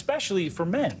life, especially for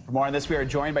men. For more on this, we are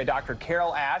joined by Dr.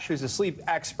 Carol Ash, who's a sleep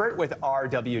expert with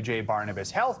RWJ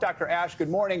Barnabas Health. Dr. Ash, good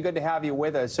morning. Good to have you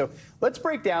with us. So let's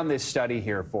break down this study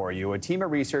here for you. A team of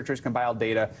researchers compiled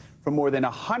data from more than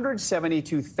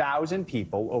 172,000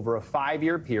 people over a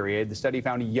 5-year period. The study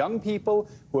found young people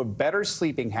who have better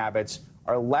sleeping habits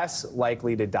are less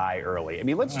likely to die early. I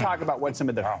mean, let's talk about what some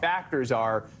of the factors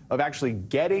are of actually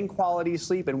getting quality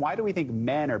sleep, and why do we think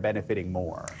men are benefiting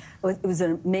more? Well, it was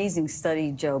an amazing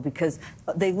study, Joe, because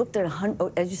they looked at,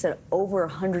 as you said, over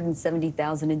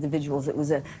 170,000 individuals. It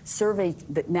was a survey,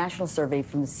 the national survey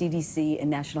from the CDC and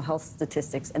National Health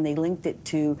Statistics, and they linked it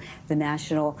to the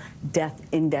National Death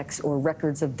Index or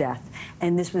records of death.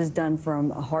 And this was done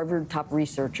from Harvard top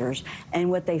researchers. And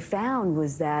what they found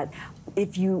was that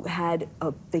if you had,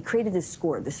 they created this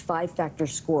score, this 5-factor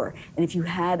score, and if you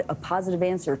had a positive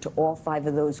answer to all 5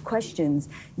 of those questions,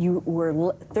 you were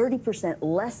 30%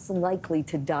 less likely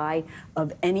to die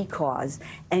of any cause,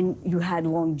 and you had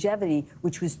longevity,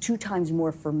 which was 2 times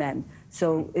more for men.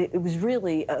 So it was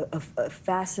really a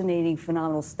fascinating,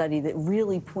 phenomenal study that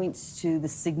really points to the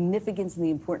significance and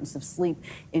the importance of sleep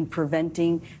in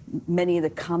preventing many of the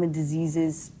common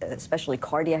diseases, especially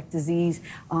cardiac disease,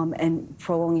 and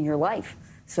prolonging your life.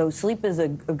 So sleep is a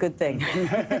good thing.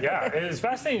 Yeah, it is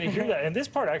fascinating to hear that. And this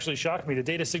part actually shocked me. The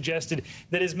data suggested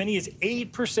that as many as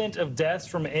 8% of deaths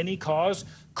from any cause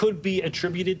could be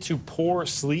attributed to poor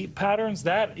sleep patterns.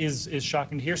 That is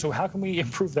shocking to hear. So how can we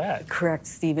improve that? Correct,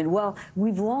 Stephen. Well,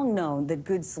 we've long known that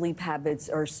good sleep habits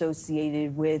are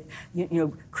associated with, you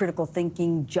know, critical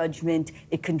thinking, judgment.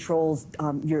 It controls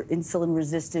your insulin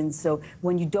resistance. So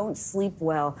when you don't sleep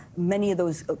well, many of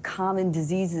those common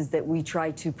diseases that we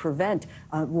try to prevent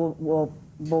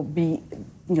will be,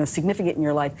 you know, significant in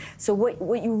your life. So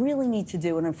what you really need to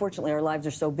do, and unfortunately our lives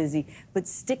are so busy, but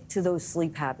stick to those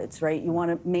sleep habits, right? You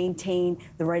want to maintain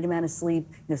the right amount of sleep,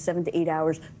 you know, 7 to 8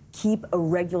 hours. Keep a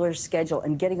regular schedule,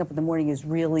 and getting up in the morning is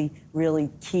really, really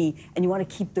key. And you want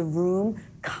to keep the room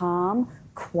calm,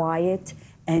 quiet,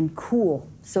 and cool.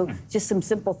 So just some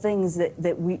simple things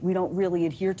that we don't really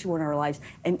adhere to in our lives.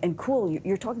 And cool,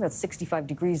 you're talking about 65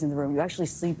 degrees in the room. You actually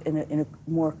sleep in a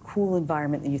more cool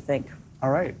environment than you think. All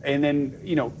right. And then,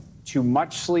 you know, too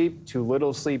much sleep, too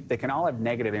little sleep, they can all have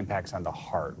negative impacts on the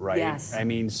heart, right? Yes. I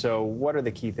mean, so what are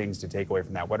the key things to take away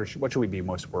from that? What should we be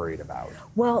most worried about?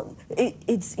 Well,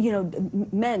 it's, you know,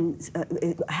 men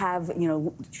have, you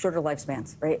know, shorter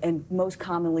lifespans, right? And most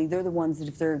commonly, they're the ones that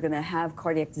if they're going to have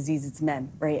cardiac disease, it's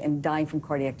men, right? And dying from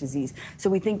cardiac disease.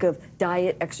 So we think of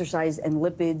diet, exercise, and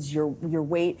lipids, your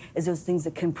weight, as those things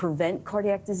that can prevent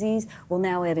cardiac disease. Well,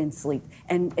 now add in sleep.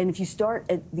 And if you start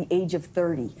at the age of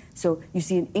 30, so you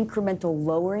see an incremental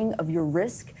lowering of your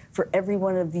risk for every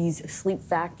one of these sleep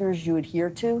factors you adhere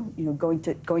to, you know, going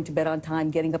to bed on time,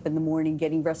 getting up in the morning,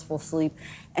 getting restful sleep.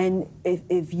 And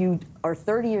if you are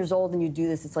 30 years old and you do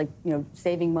this, it's like, you know,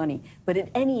 saving money. But at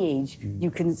any age, you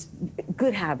can,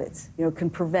 good habits, you know, can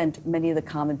prevent many of the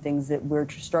common things that we're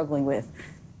struggling with.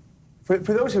 For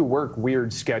those who work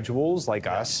weird schedules like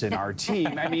us and our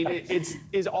team, I mean,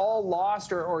 is all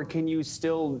lost, or can you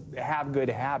still have good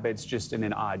habits just in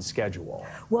an odd schedule?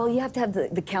 Well, you have to have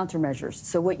the countermeasures.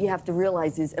 So what you have to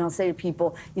realize is, and I'll say to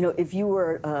people, you know, if you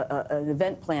were an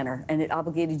event planner and it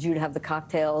obligated you to have the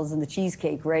cocktails and the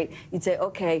cheesecake, right? You'd say,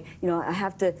 okay, you know, I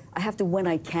have to when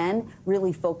I can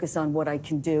really focus on what I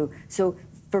can do. So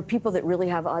for people that really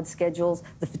have odd schedules,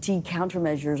 the fatigue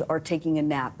countermeasures are taking a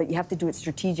nap, but you have to do it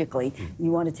strategically. You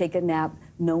want to take a nap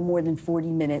no more than 40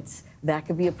 minutes That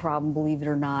could be a problem, believe it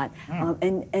or not.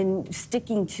 And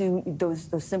sticking to those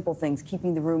simple things,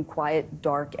 keeping the room quiet,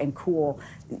 dark, and cool.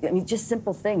 I mean, just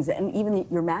simple things. And even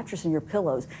your mattress and your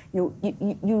pillows. You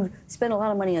know, you spend a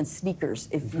lot of money on sneakers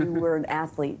if you were an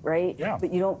athlete, right? Yeah.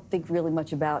 But you don't think really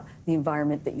much about the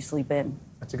environment that you sleep in.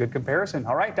 That's a good comparison.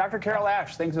 All right, Dr. Carol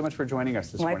Ash, thanks so much for joining us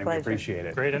this My morning. pleasure. We appreciate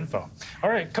it. Great info. All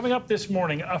right, coming up this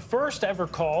morning, a first ever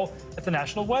call at the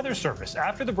National Weather Service.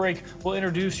 After the break, we'll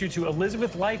introduce you to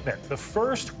Elizabeth Lightman, the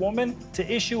first woman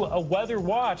to issue a weather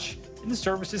watch in the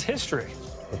service's history.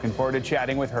 Looking forward to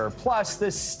chatting with her. Plus,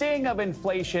 the sting of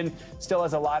inflation still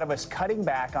has a lot of us cutting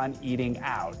back on eating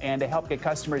out. And to help get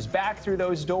customers back through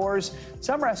those doors,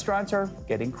 some restaurants are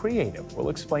getting creative. We'll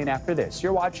explain after this.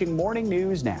 You're watching Morning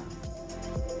News Now.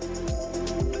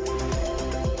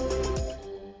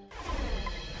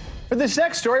 For this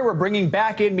next story, we're bringing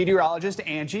back in meteorologist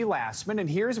Angie Lastman, and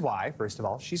here's why. First of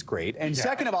all, she's great. And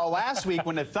second of all, last week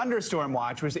when a thunderstorm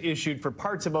watch was issued for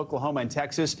parts of Oklahoma and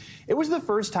Texas, it was the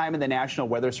first time in the National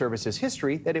Weather Service's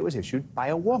history that it was issued by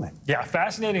a woman. Yeah,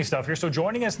 fascinating stuff here. So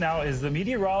joining us now is the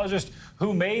meteorologist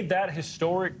who made that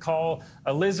historic call,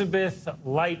 Elizabeth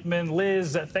Lightman.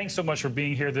 Liz, thanks so much for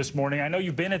being here this morning. I know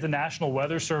you've been at the National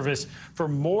Weather Service for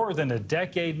more than a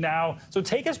decade now. So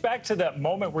take us back to that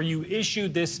moment where you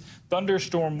issued this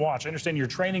thunderstorm watch. I understand you're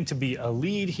training to be a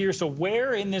lead here. So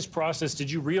where in this process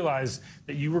did you realize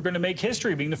that you were going to make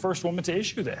history being the first woman to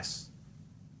issue this?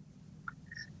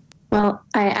 Well,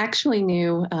 I actually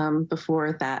knew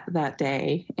before that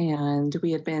day, and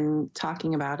we had been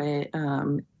talking about it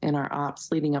in our ops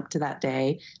leading up to that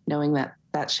day, knowing that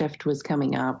that shift was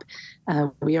coming up.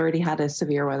 We already had a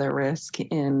severe weather risk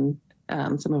in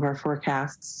some of our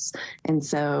forecasts. And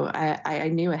so I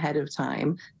knew ahead of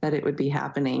time that it would be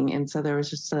happening. And so there was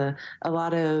just a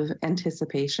lot of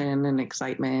anticipation and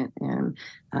excitement. And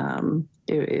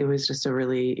it was just a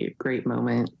really great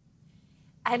moment.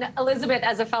 And Elizabeth,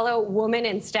 as a fellow woman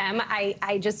in STEM,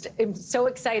 I just am so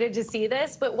excited to see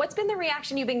this. But what's been the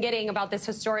reaction you've been getting about this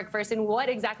historic first, and what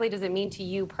exactly does it mean to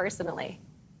you personally?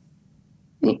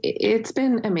 It's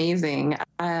been amazing.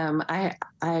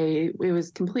 It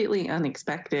was completely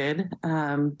unexpected,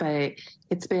 but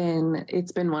it's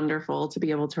been wonderful to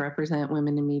be able to represent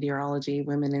women in meteorology,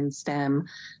 women in STEM.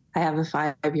 I have a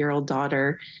 5-year-old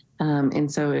daughter,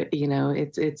 and so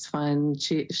it's fun.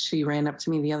 She ran up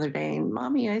to me the other day and,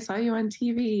 "Mommy, I saw you on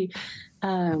TV."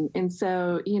 And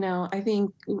so, I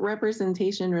think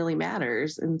representation really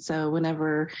matters. And so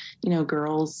whenever,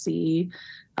 girls see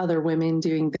other women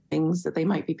doing things that they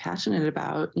might be passionate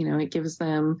about, it gives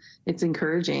them, it's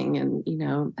encouraging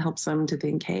and, helps them to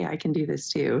think, hey, I can do this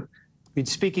too. I mean,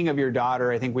 speaking of your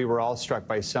daughter, I think we were all struck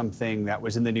by something that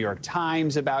was in the New York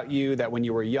Times about you, that when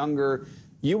you were younger,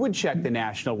 you would check the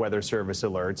National Weather Service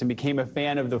alerts and became a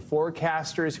fan of the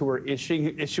forecasters who were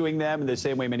issuing them in the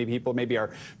same way many people maybe are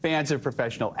fans of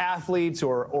professional athletes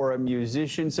or a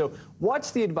musician. So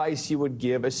what's the advice you would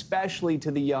give, especially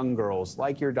to the young girls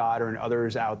like your daughter and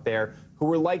others out there who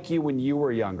were like you when you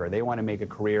were younger? They want to make a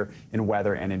career in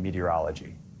weather and in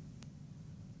meteorology.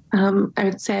 I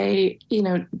would say,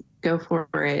 go for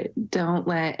it. Don't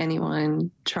let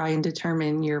anyone try and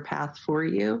determine your path for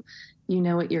you. You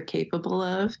know what you're capable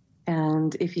of.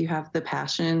 And if you have the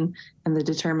passion and the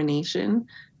determination,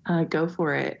 go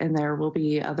for it. And there will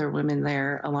be other women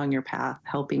there along your path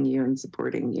helping you and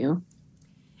supporting you.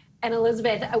 And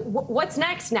Elizabeth, what's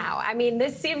next now? I mean,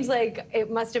 this seems like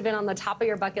it must have been on the top of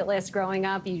your bucket list growing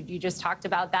up. You just talked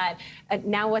about that.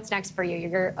 Now what's next for you?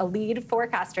 You're a lead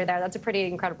forecaster there. That's a pretty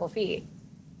incredible feat.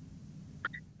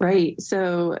 Right.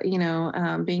 So,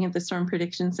 being at the Storm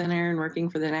Prediction Center and working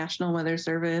for the National Weather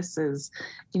Service has,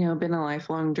 been a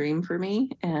lifelong dream for me,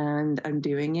 and I'm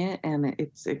doing it, and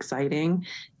it's exciting.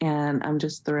 And I'm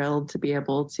just thrilled to be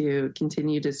able to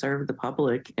continue to serve the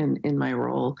public in my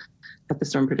role at the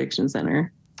Storm Prediction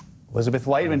Center. Elizabeth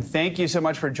Lightman, thank you so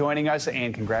much for joining us,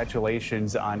 and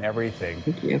congratulations on everything.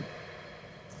 Thank you.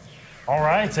 All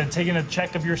right, and taking a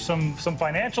check of some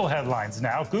financial headlines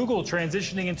now. Google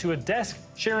transitioning into a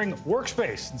desk-sharing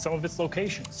workspace in some of its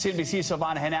locations. CNBC's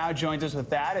Silvana Henao joins us with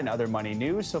that and other money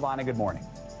news. Silvana, good morning.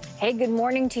 Hey, good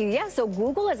morning to you. Yeah, so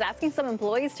Google is asking some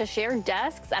employees to share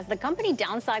desks as the company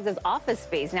downsizes office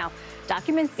space. Now,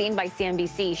 documents seen by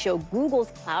CNBC show Google's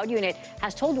cloud unit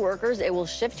has told workers it will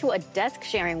shift to a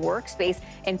desk-sharing workspace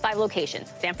in 5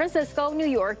 locations: San Francisco, New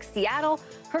York, Seattle,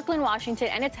 Kirkland, Washington,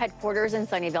 and its headquarters in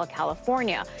Sunnyvale,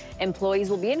 California.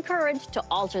 Employees will be encouraged to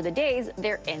alter the days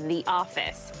they're in the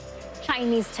office.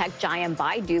 Chinese tech giant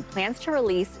Baidu plans to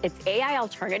release its AI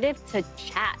alternative to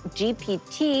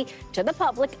ChatGPT to the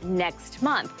public next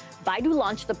month. Baidu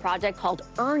launched the project called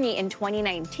Ernie in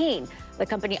 2019. The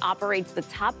company operates the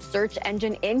top search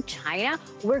engine in China,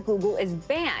 where Google is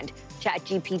banned.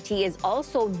 ChatGPT is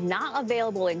also not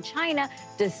available in China,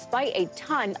 despite a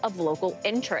ton of local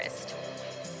interest.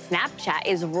 Snapchat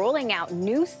is rolling out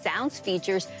new sounds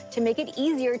features to make it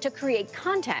easier to create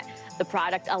content. The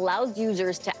product allows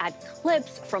users to add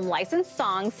clips from licensed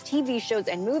songs, TV shows,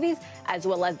 and movies, as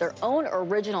well as their own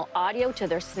original audio to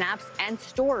their snaps and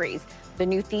stories. The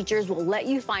new features will let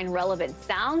you find relevant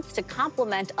sounds to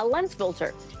complement a lens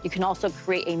filter. You can also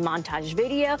create a montage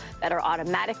video that are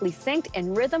automatically synced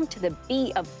in rhythm to the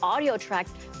beat of audio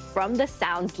tracks from the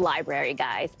Sounds library,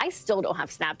 guys. I still don't have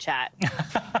Snapchat.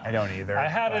 I don't either. I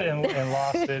had it and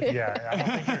lost it.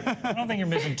 Yeah, I don't think you're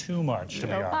missing too much, to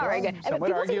be honest. All right, good. Some would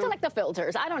People seem argue- to like the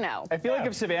filters. I don't know. I feel like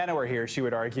if Savannah were here, she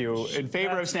would argue in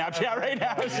favor of Snapchat right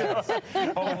now.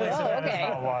 Hopefully Savannah's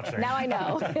not watching. Now I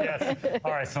know. Yes.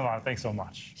 All right, Savannah, thanks so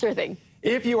much. Sure thing.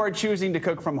 If you are choosing to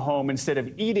cook from home instead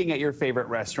of eating at your favorite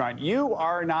restaurant, you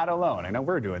are not alone. I know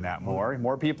we're doing that more.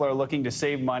 More people are looking to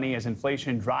save money as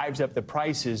inflation drives up the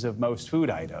prices of most food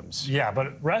items. Yeah,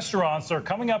 but restaurants are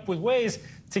coming up with ways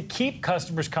to keep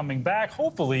customers coming back,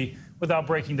 hopefully without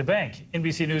breaking the bank.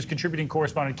 NBC News contributing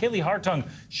correspondent Kaylee Hartung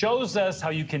shows us how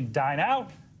you can dine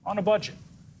out on a budget.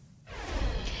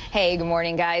 Hey, good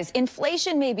morning, guys.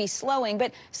 Inflation may be slowing,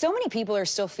 but so many people are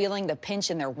still feeling the pinch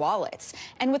in their wallets.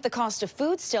 And with the cost of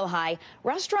food still high,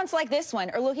 restaurants like this one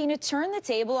are looking to turn the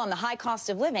table on the high cost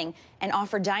of living and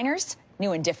offer diners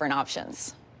new and different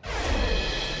options.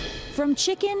 From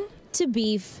chicken to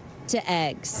beef to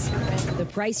eggs, the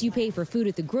price you pay for food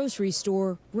at the grocery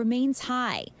store remains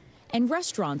high. And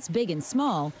restaurants, big and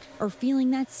small, are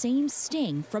feeling that same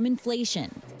sting from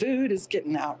inflation. Food is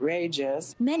getting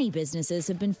outrageous. Many businesses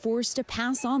have been forced to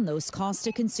pass on those costs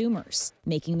to consumers,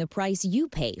 making the price you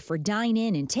pay for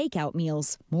dine-in and takeout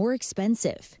meals more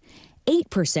expensive.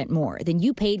 8% more than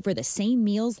you paid for the same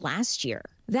meals last year.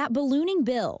 That ballooning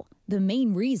bill, the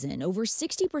main reason over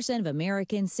 60% of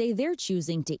Americans say they're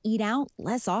choosing to eat out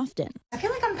less often. I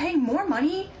feel like I'm paying more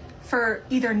money for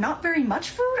either not very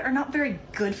much food or not very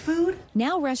good food.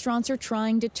 Now restaurants are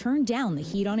trying to turn down the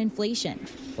heat on inflation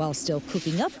while still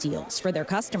cooking up deals for their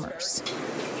customers.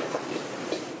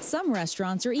 Some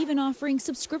restaurants are even offering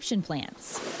subscription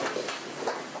plans.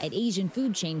 At Asian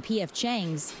food chain P.F.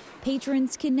 Chang's,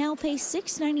 patrons can now pay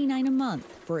 $6.99 a month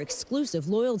for exclusive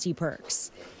loyalty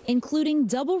perks, including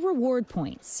double reward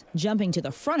points, jumping to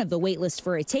the front of the waitlist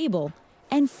for a table,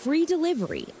 and free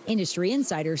delivery. Industry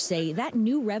insiders say that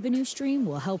new revenue stream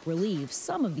will help relieve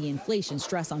some of the inflation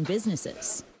stress on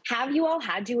businesses. Have you all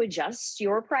had to adjust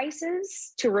your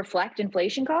prices to reflect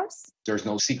inflation costs? There's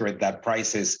no secret that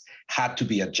prices had to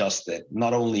be adjusted,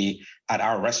 not only at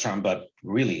our restaurant, but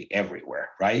really everywhere,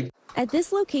 right? At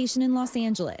this location in Los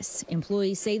Angeles,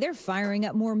 employees say they're firing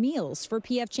up more meals for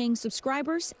P.F. Chang's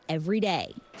subscribers every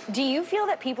day. Do you feel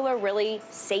that people are really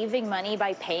saving money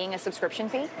by paying a subscription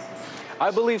fee? I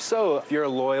believe so. If you're a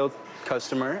loyal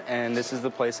customer and this is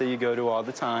the place that you go to all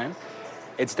the time,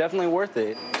 it's definitely worth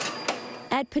it.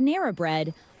 At Panera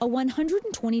Bread, a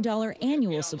 $120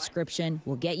 annual subscription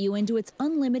will get you into its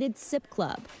unlimited Sip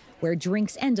Club, where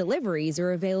drinks and deliveries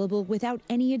are available without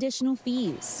any additional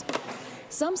fees.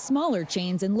 Some smaller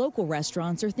chains and local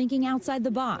restaurants are thinking outside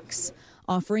the box,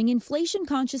 offering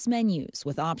inflation-conscious menus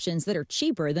with options that are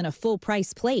cheaper than a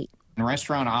full-price plate.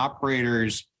 Restaurant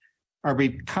operators are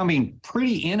becoming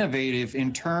pretty innovative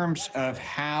in terms of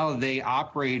how they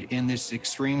operate in this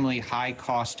extremely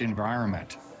high-cost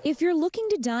environment. If you're looking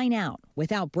to dine out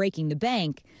without breaking the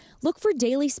bank, look for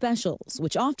daily specials,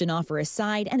 which often offer a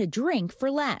side and a drink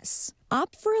for less.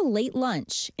 Opt for a late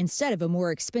lunch instead of a more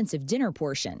expensive dinner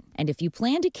portion. And if you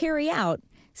plan to carry out,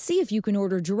 see if you can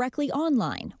order directly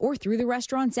online or through the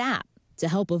restaurant's app to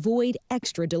help avoid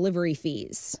extra delivery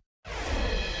fees.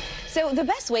 So the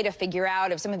best way to figure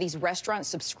out if some of these restaurant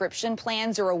subscription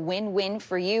plans are a win-win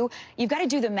for you, you've got to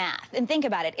do the math and think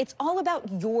about it. It's all about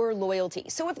your loyalty.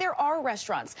 So if there are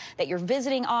restaurants that you're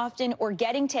visiting often or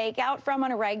getting takeout from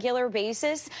on a regular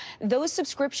basis, those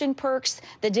subscription perks,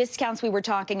 the discounts we were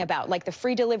talking about, like the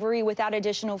free delivery without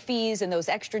additional fees and those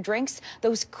extra drinks,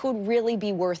 those could really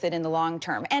be worth it in the long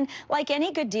term. And like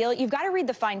any good deal, you've got to read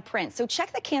the fine print. So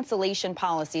check the cancellation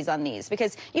policies on these,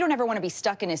 because you don't ever want to be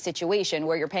stuck in a situation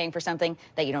where you're paying for something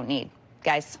that you don't need.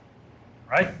 Guys.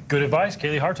 All right, good advice.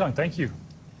 Kaylee Hartung, thank you.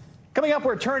 Coming up,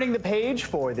 we're turning the page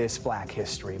for this Black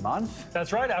History Month.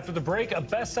 That's right. After the break, a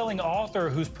best-selling author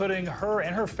who's putting her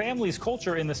and her family's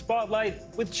culture in the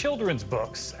spotlight with children's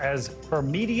books, as her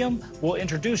medium will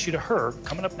introduce you to her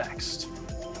coming up next.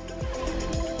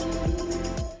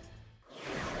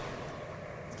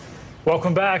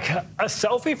 Welcome back. A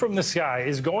selfie from the sky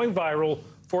is going viral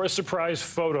for a surprise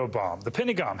photo bomb. The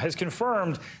Pentagon has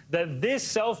confirmed that this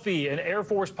selfie an Air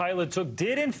Force pilot took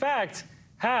did, in fact,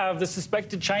 have the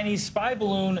suspected Chinese spy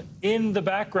balloon in the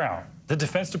background. The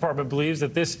Defense Department believes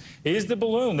that this is the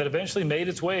balloon that eventually made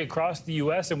its way across the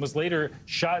U.S. and was later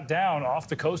shot down off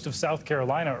the coast of South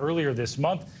Carolina earlier this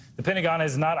month. The Pentagon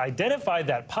has not identified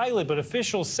that pilot, but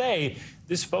officials say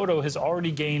this photo has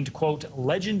already gained, quote,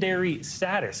 legendary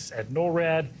status at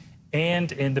NORAD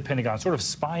and in the Pentagon, sort of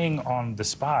spying on the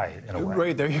spy in a way.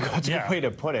 Right, there you go. That's a Yeah. good way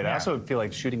to put it. Yeah. I also feel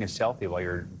like shooting a selfie while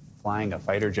you're flying a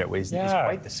fighter jet is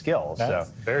quite the skill.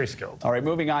 That's very skilled. All right,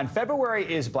 moving on. February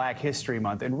is Black History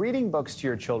Month, and reading books to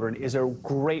your children is a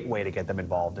great way to get them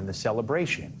involved in the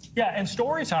celebration. Yeah, and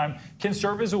story time can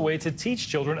serve as a way to teach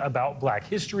children about Black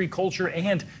history, culture,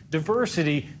 and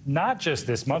diversity, not just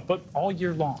this month, but all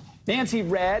year long. Nancy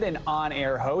Redd, an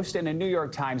on-air host and a New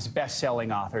York Times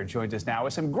best-selling author, joins us now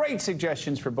with some great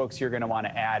suggestions for books you're going to want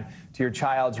to add to your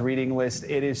child's reading list.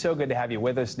 It is so good to have you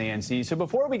with us, Nancy. So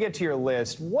before we get to your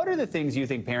list, what are the things you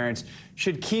think parents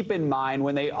should keep in mind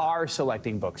when they are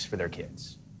selecting books for their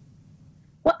kids?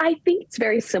 Well, I think it's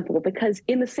very simple because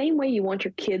in the same way you want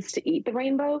your kids to eat the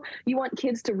rainbow, you want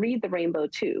kids to read the rainbow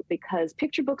too, because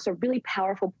picture books are really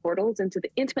powerful portals into the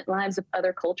intimate lives of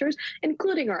other cultures,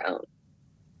 including our own.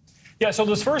 Yeah, so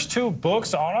those first two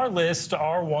books on our list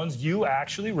are ones you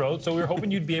actually wrote, so we were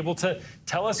hoping you'd be able to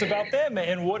tell us about them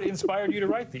and what inspired you to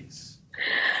write these.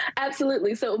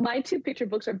 Absolutely. So my two picture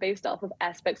books are based off of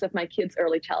aspects of my kids'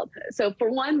 early childhood. So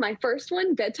for one, my first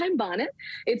one, Bedtime Bonnet,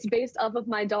 it's based off of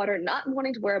my daughter not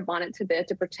wanting to wear a bonnet to bed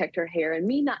to protect her hair and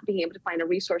me not being able to find a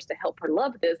resource to help her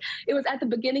love this. It was at the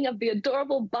beginning of the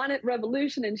adorable bonnet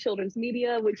revolution in children's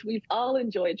media, which we've all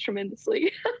enjoyed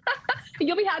tremendously.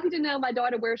 You'll be happy to know my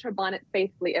daughter wears her bonnet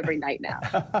faithfully every night now.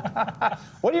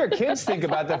 What do your kids think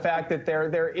about the fact that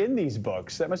they're in these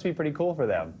books? That must be pretty cool for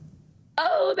them.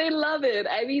 Oh, they love it.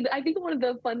 I mean, I think one of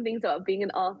the fun things about being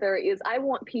an author is I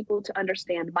want people to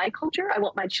understand my culture. I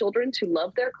want my children to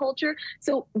love their culture.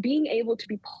 So being able to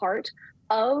be part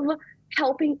of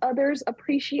helping others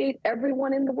appreciate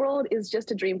everyone in the world is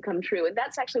just a dream come true. And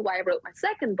that's actually why I wrote my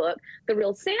second book, The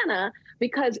Real Santa,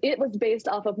 because it was based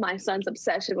off of my son's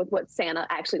obsession with what Santa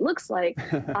actually looks like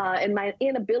and my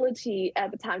inability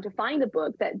at the time to find a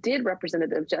book that did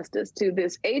representative justice to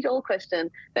this age-old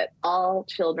question that all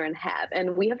children have.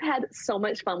 And we have had so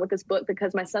much fun with this book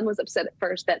because my son was upset at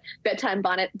first that Bedtime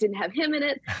Bonnet didn't have him in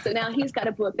it. So now he's got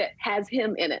a book that has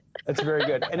him in it. That's very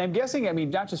good. And I'm guessing, I mean,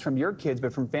 not just from your kids,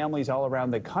 but from families all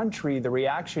around the country, the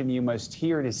reaction you must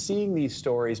hear to seeing these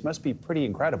stories must be pretty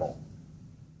incredible.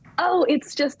 Oh,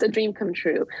 it's just a dream come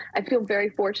true. I feel very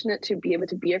fortunate to be able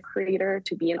to be a creator,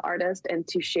 to be an artist, and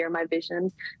to share my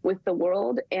vision with the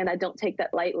world. And I don't take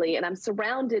that lightly. And I'm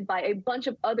surrounded by a bunch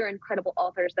of other incredible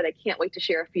authors that I can't wait to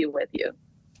share a few with you.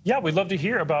 Yeah, we'd love to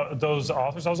hear about those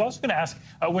authors. I was also going to ask,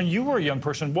 when you were a young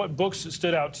person, what books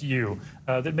stood out to you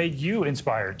that made you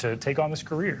inspired to take on this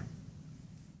career?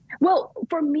 Well,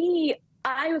 for me,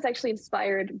 I was actually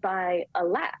inspired by a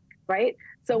lack, right?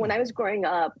 So when I was growing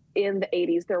up in the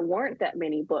 80s, there weren't that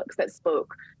many books that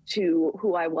spoke to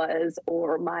who I was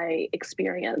or my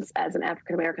experience as an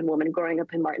African-American woman growing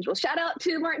up in Martinsville. Shout out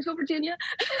to Martinsville, Virginia.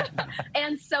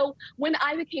 And so when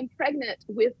I became pregnant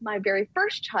with my very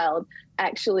first child,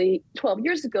 actually 12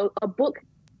 years ago, a book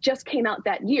just came out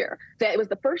that year. That it was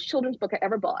the first children's book I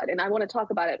ever bought. And I want to talk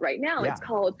about it right now. Yeah. It's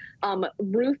called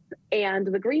Ruth and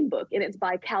the Green Book, and it's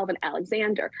by Calvin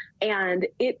Alexander. And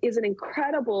it is an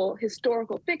incredible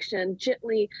historical fiction,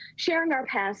 gently sharing our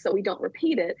past so we don't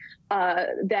repeat it,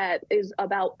 that is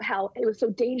about how it was so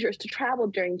dangerous to travel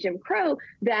during Jim Crow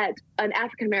that an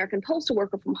African-American postal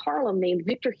worker from Harlem named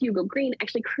Victor Hugo Green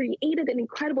actually created an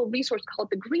incredible resource called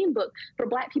the Green Book for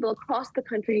Black people across the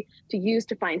country to use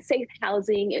to find safe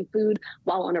housing and food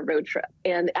while on a road trip.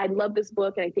 And I love this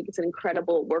book, and I think it's an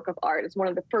incredible work of art. It's one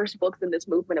of the first books in this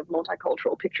movement of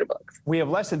multicultural picture books. We have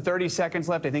less than 30 seconds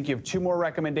left. I think you have two more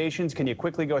recommendations. Can you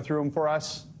quickly go through them for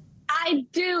us? I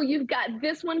do. You've got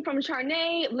this one from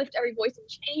Charnay, Lift Every Voice and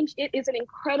Change. It is an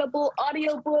incredible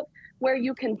audiobook where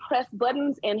you can press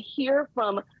buttons and hear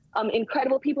from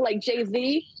incredible people like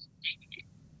Jay-Z.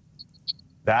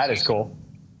 That is cool.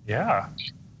 Yeah.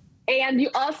 And you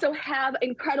also have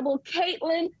incredible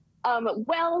Caitlin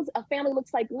Wells, A Family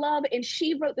Looks Like Love, and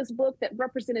she wrote this book that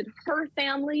represented her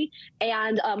family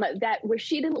and that where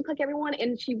she didn't look like everyone,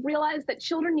 and she realized that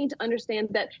children need to understand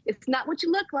that it's not what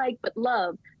you look like, but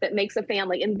love that makes a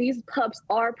family, and these pups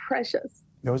are precious.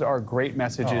 Those are great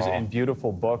messages and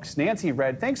beautiful books. Nancy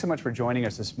Redd, thanks so much for joining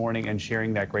us this morning and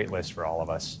sharing that great list for all of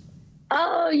us.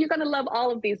 Oh, you're going to love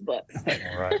all of these books.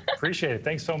 All right. Appreciate it.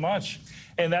 Thanks so much.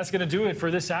 And that's going to do it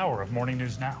for this hour of Morning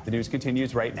News Now. The news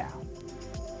continues right now.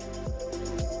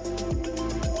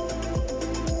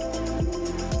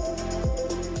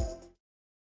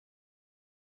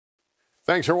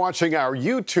 Thanks for watching our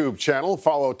YouTube channel.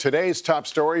 Follow today's top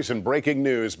stories and breaking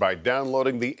news by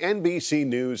downloading the NBC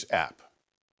News app.